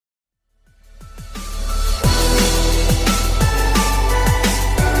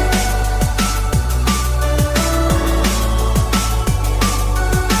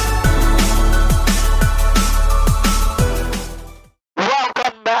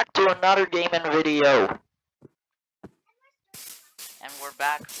back to another gaming video. And we're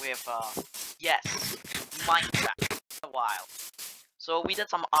back with, yes, Minecraft. A while. So we did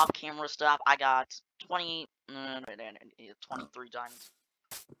some off-camera stuff. I got 23 diamonds.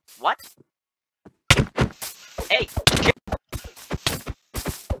 What? Hey!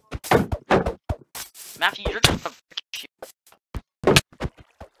 Matthew, you're just a shit.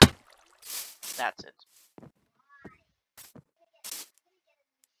 That's it.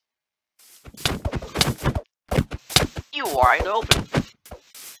 You wide open.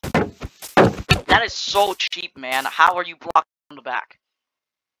 That is so cheap, man. How are you blocking from the back?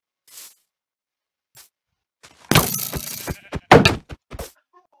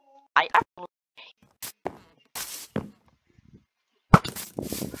 I absolutely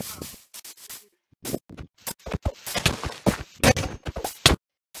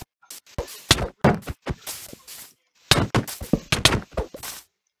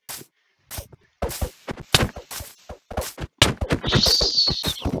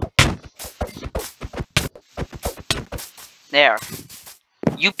There.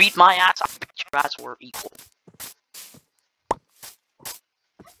 You beat my ass, I bet your ass were equal.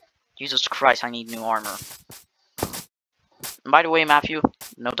 Jesus Christ, I need new armor. And by the way, Matthew,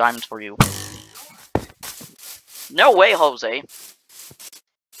 no diamonds for you. No way, Jose.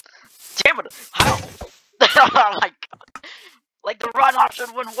 Damn it, how? Oh my god. Like, the run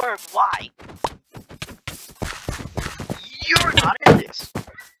option wouldn't work, why? You're not in this.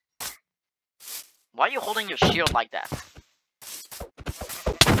 Why are you holding your shield like that?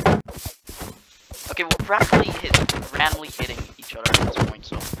 Okay, we're practically randomly hitting each other at this point,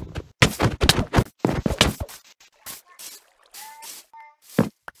 so.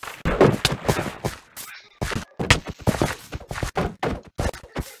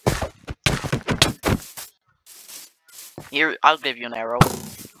 Here, I'll give you an arrow.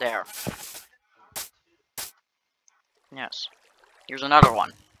 There. Yes. Here's another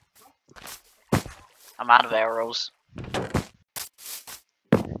one. I'm out of arrows.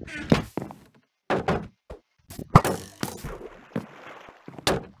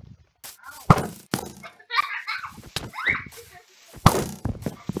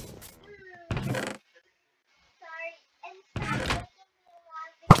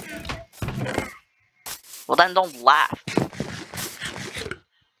 Well then don't laugh.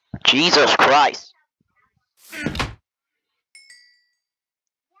 Jesus Christ.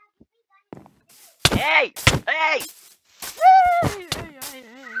 Hey! Hey!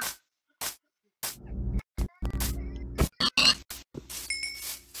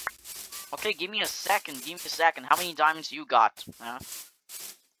 Okay, give me a second. Give me a second. How many diamonds you got? Huh?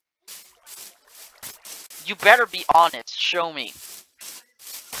 You better be honest. Show me.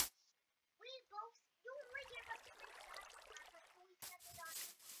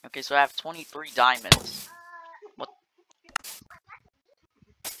 Okay, so I have 23 diamonds. What?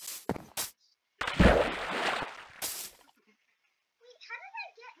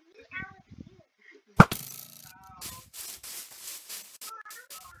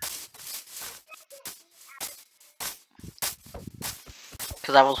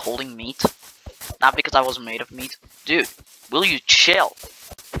 Because I was holding meat? Not because I was made of meat? Dude, will you chill?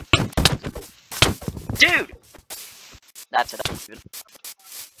 Dude! That's it, that's good.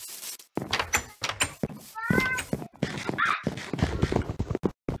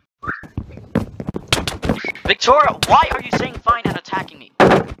 Victoria, why are you saying fine and attacking me?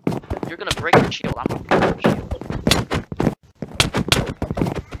 You're gonna break your shield. I'm gonna break your shield.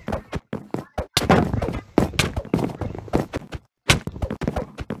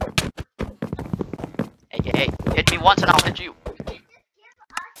 Hey, hit me once and I'll hit you.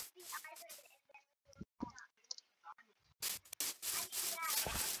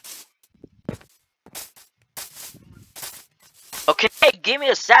 Okay, give me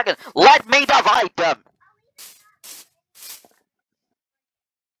a second. Let me divide them.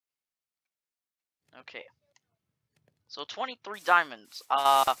 Okay. So 23 diamonds.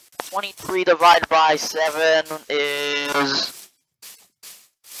 23 divided by 7 is...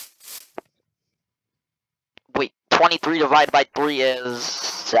 Wait, 23 divided by 3 is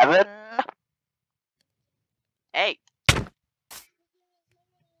 7? Hey.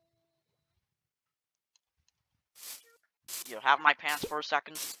 You have my pants for a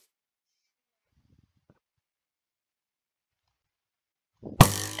second?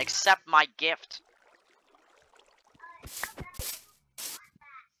 Accept my gift.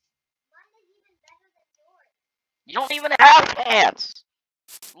 You don't even have pants!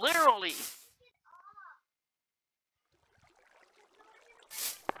 Literally!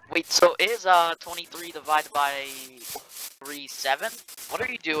 Wait, so is 23 divided by 3, 7. What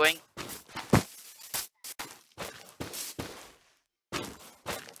are you doing?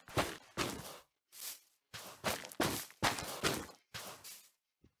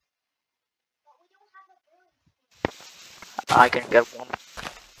 I can get one.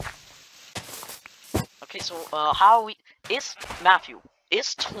 Okay, so how we is Matthew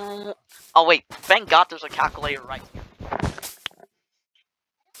is two. Oh wait, thank God there's a calculator right here.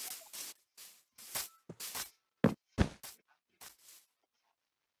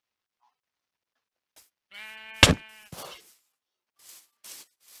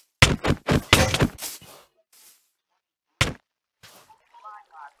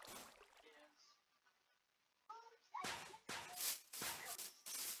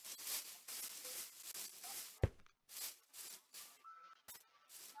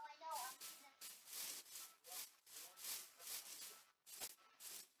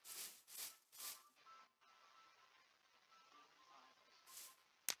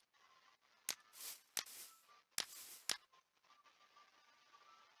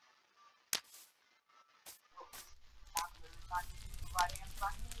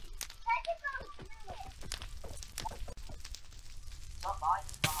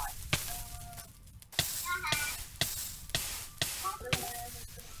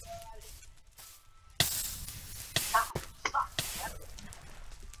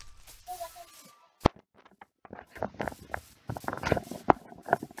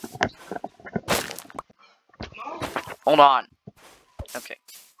 Hold on. Okay.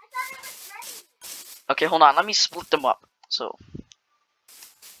 Okay, hold on. Let me split them up. So.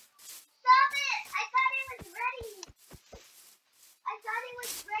 Stop it! I thought it was ready. I thought it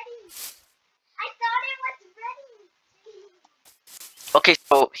was ready. I thought it was ready. Okay,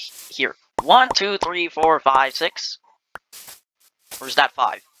 so here. 1, 2, 3, 4, 5, 6. Or is that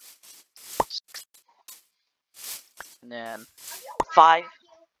 5? 6. And then 5.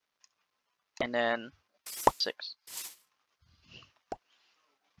 And then 6.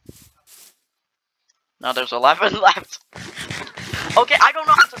 Now there's 11 left. Okay, I don't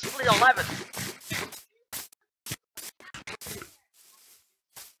know how to split 11.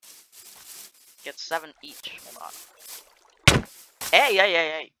 Get 7 each. Hold on. Hey, hey, hey,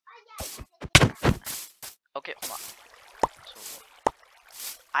 hey. Okay, hold on. So,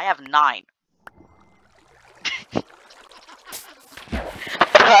 I have 9.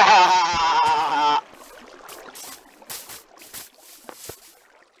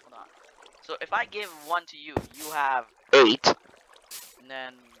 Hold on. So if I give 1 to you, you have 8. and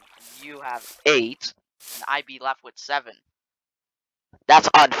then you have 8. and I be left with 7. That's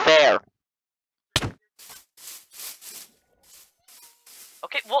unfair.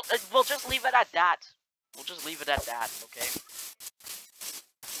 Okay, we'll just leave it at that. We'll just leave it at that, okay?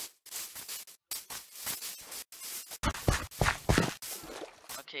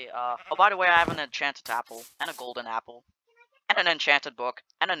 Okay, oh, by the way, I have an enchanted apple, and a golden apple, and an enchanted book,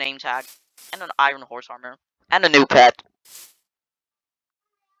 and a name tag, and an iron horse armor. And a new pet.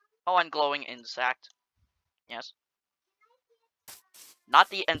 Oh, and glowing insect. Yes. Not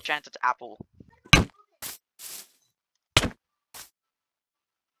the enchanted apple.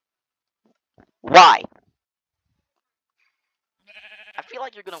 Why? I feel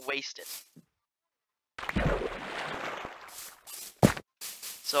like you're gonna waste it.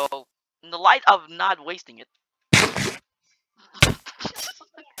 So, in the light of not wasting it,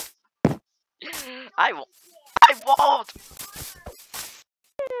 I won't. I won't!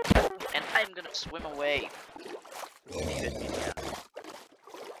 And I'm gonna swim away.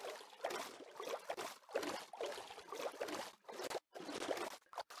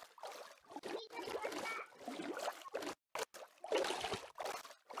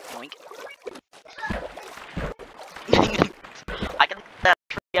 Yoink. I can get that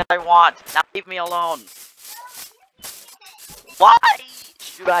tree I want. Now leave me alone. Why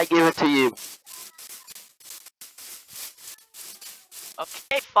Should I give it to you?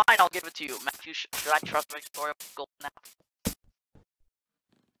 Okay, fine, I'll give it to you. Matthew, should I trust Victoria with golden apple?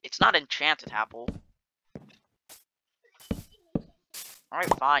 It's not enchanted apple.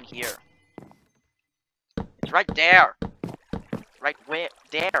 Alright, fine, here. It's right there. Right where?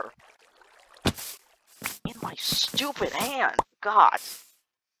 There. In my stupid hand. God.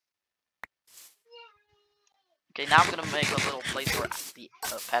 Okay, now I'm gonna make a little place for the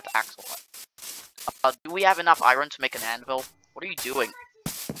pet axolot. Do we have enough iron to make an anvil? What are you doing?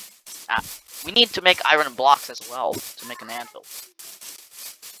 We need to make iron blocks as well to make an anvil.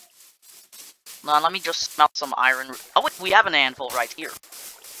 Now, let me just smelt some iron. Oh, wait, we have an anvil right here.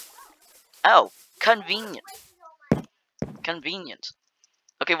 Oh, convenient. Convenient.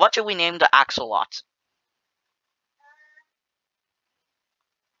 Okay, what should we name the axolot?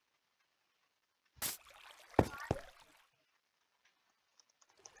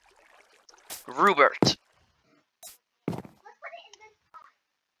 Rupert.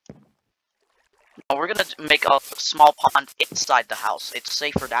 No, we're gonna make a small pond inside the house. It's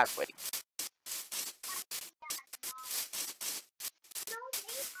safer that way.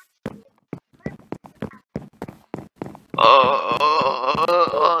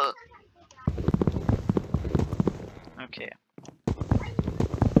 Okay.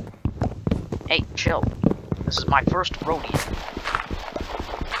 Hey, chill. This is my first rodeo.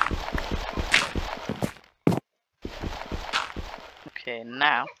 Okay,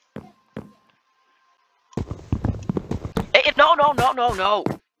 now. Hey, no, no, no, no, no.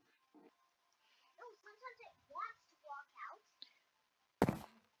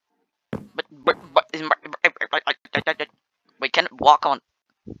 But, wait, can it walk on?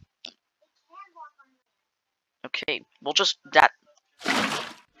 Okay, we'll just that.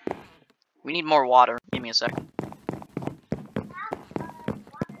 We need more water. Give me a second.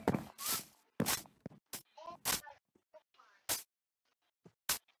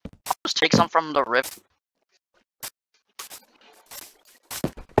 I'll just take some from the river.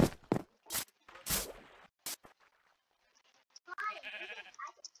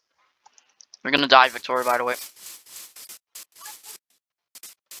 We're gonna die, Victoria, by the way.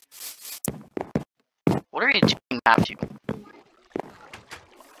 What are you doing, Matthew?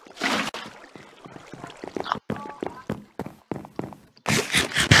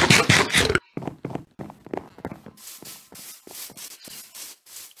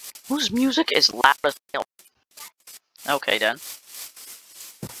 Whose music is loud as hell? Okay, then.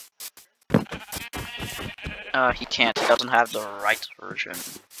 He can't. He doesn't have the right version.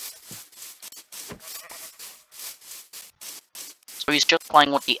 So he's just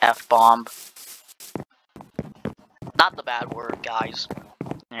playing with the F-bomb. Not the bad word, guys.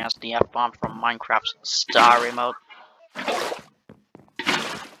 Yeah, it's the F-bomb from Minecraft's story mode.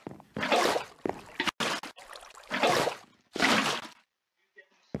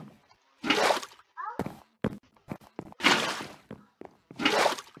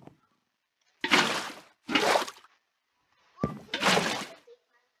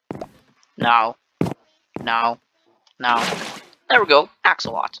 No. No. No. There we go.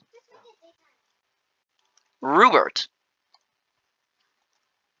 Axolot. Rupert.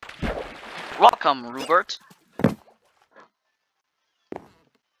 Welcome, Rupert.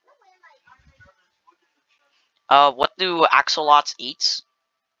 What do axolots eat?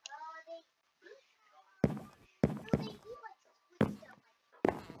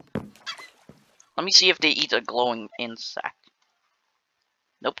 Let me see if they eat a glowing insect.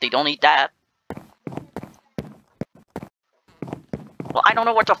 Nope, they don't eat that. Well, I don't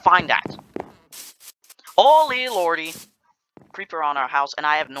know where to find that. Holy lordy. Creeper on our house, and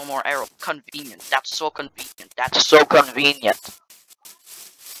I have no more arrow. Convenient. That's so convenient. That's So convenient.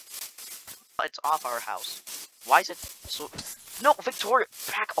 It's off our house. Why is it so... No, Victoria,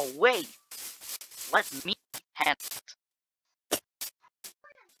 back away. Let me handle it.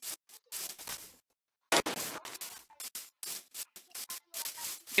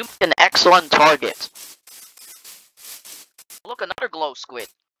 You make an excellent target. Look, another glow squid.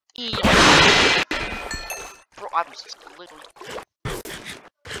 Bro, I'm just literally...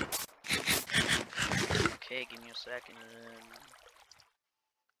 Okay, give me a second.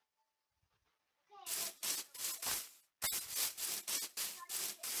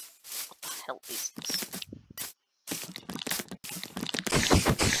 What the hell is this?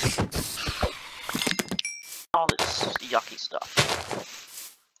 All this yucky stuff.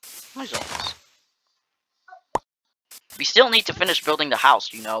 What is all this? We still need to finish building the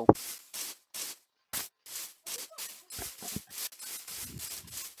house, you know.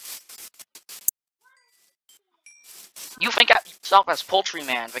 You think of yourself as Poultry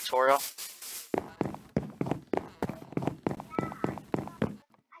Man, Victoria.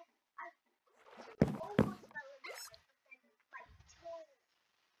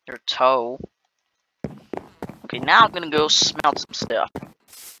 Your toe. Okay, now I'm gonna go smelt some stuff.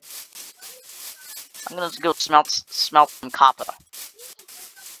 I'm gonna go smelt some copper.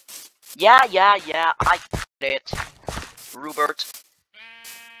 Yeah, I get it. Rupert.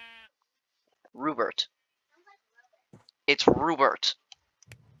 Rupert. It's Rupert.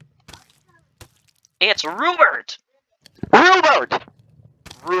 It's Rupert! Rupert!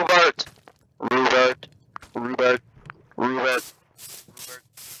 Rupert! Rupert! Rupert! Rupert!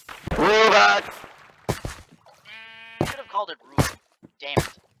 Rupert! I should have called it Rupert. Damn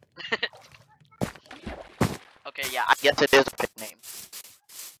it. Okay, yeah, I Yes, it is a nickname.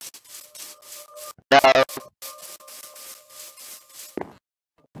 No.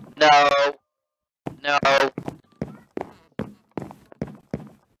 No. No.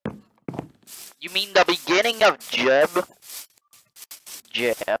 in the beginning of Jeb.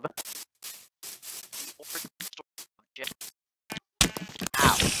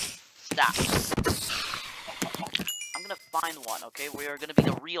 Ow. Stop. I'm gonna find one, okay? We are gonna be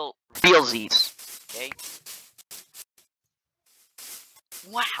the realsies. Okay?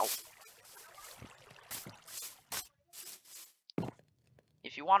 Wow.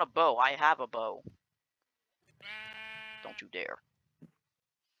 If you want a bow, I have a bow. Don't you dare.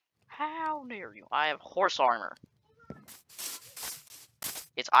 How dare you? I have horse armor.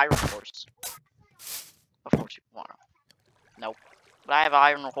 It's iron horse. Of course you wanna. Nope. But I have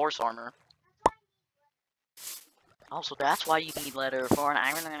iron horse armor. Also, that's why you need leather for an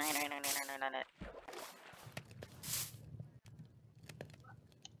iron.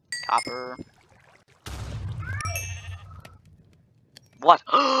 Copper. What?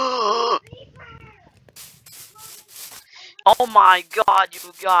 Oh my god, you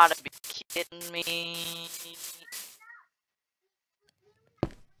gotta be kidding me.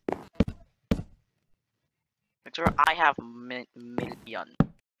 Victor, I have million.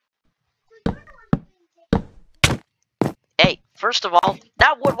 Hey, first of all,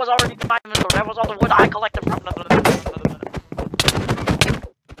 that wood was already in my inventory. That was all the wood I collected from the...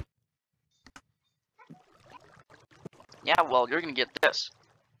 Yeah, well, you're gonna get this.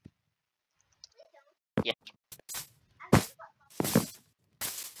 Yeah.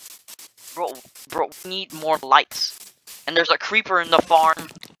 Bro, we need more lights. And there's a creeper in the farm.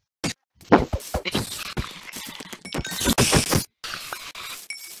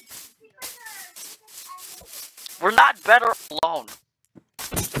 We're not better alone.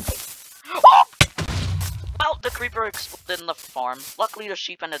 Oh! Well, the creeper exploded in the farm. Luckily, the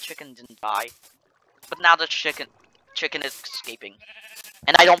sheep and the chicken didn't die. But now the chicken is escaping.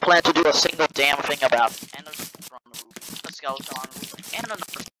 And I don't plan to do a single damn thing about it. And there's a creeper on the roof. A skeleton on the roof. And another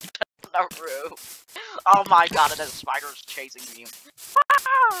on the roof. Oh my god, and the spider's chasing me.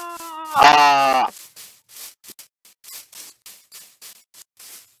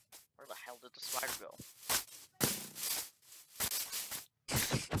 Where the hell did the spider go?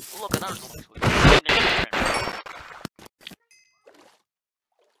 Look, another one.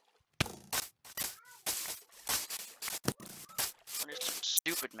 You're so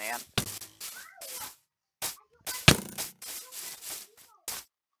stupid, man.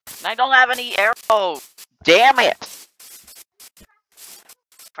 And I don't have any arrows. Damn it!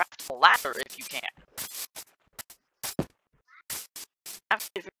 Craft a ladder if you can.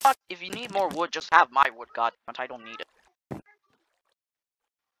 If you need more wood, just have my wood, goddammit. I don't need it.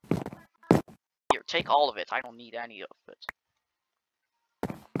 Here, take all of it. I don't need any of it.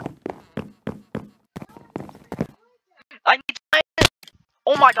 I need to play it!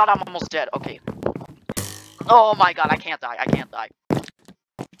 Oh my god, I'm almost dead. Okay. Oh my god, I can't die. I can't die.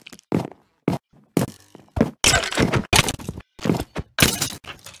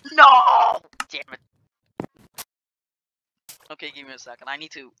 No! Damn it. Okay, give me a second. I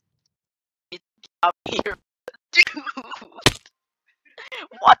need to get out of here. Dude!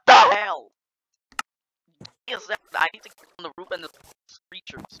 What the hell? Give me a second. I need to get on the roof and the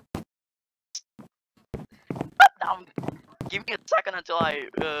creatures. Now, give me a second until I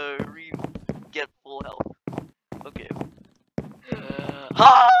get full health. Okay.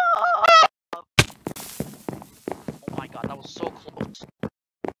 Oh my god, that was so close.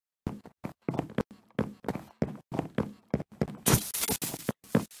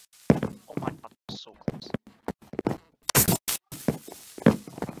 Oh my god, that was so close.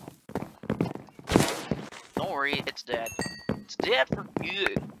 Don't worry, it's dead. It's dead for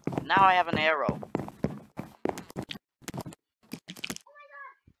good. Now I have an arrow.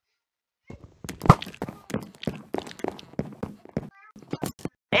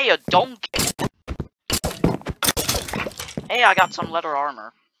 Hey, a donkey! Hey, I got some leather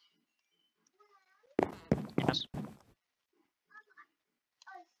armor. Yes.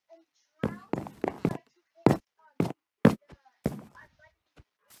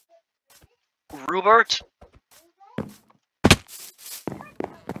 Rupert?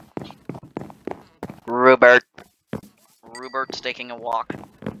 Rupert's taking a walk.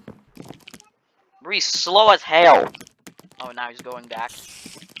 He's slow as hell. Oh, now he's going back.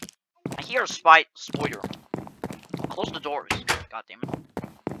 I hear a spider. Close the doors. God damn it.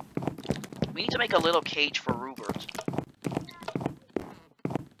 We need to make a little cage for Rupert. I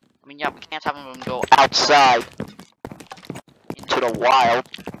mean, yeah, we can't have him go Outside. Into the wild.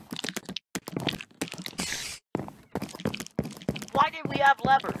 Why did we have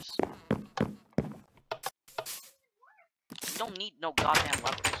levers? We don't need no goddamn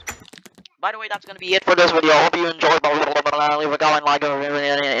levers. By the way, that's gonna be it For this video, I hope you enjoyed. Leave a comment, like,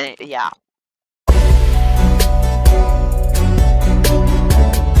 yeah.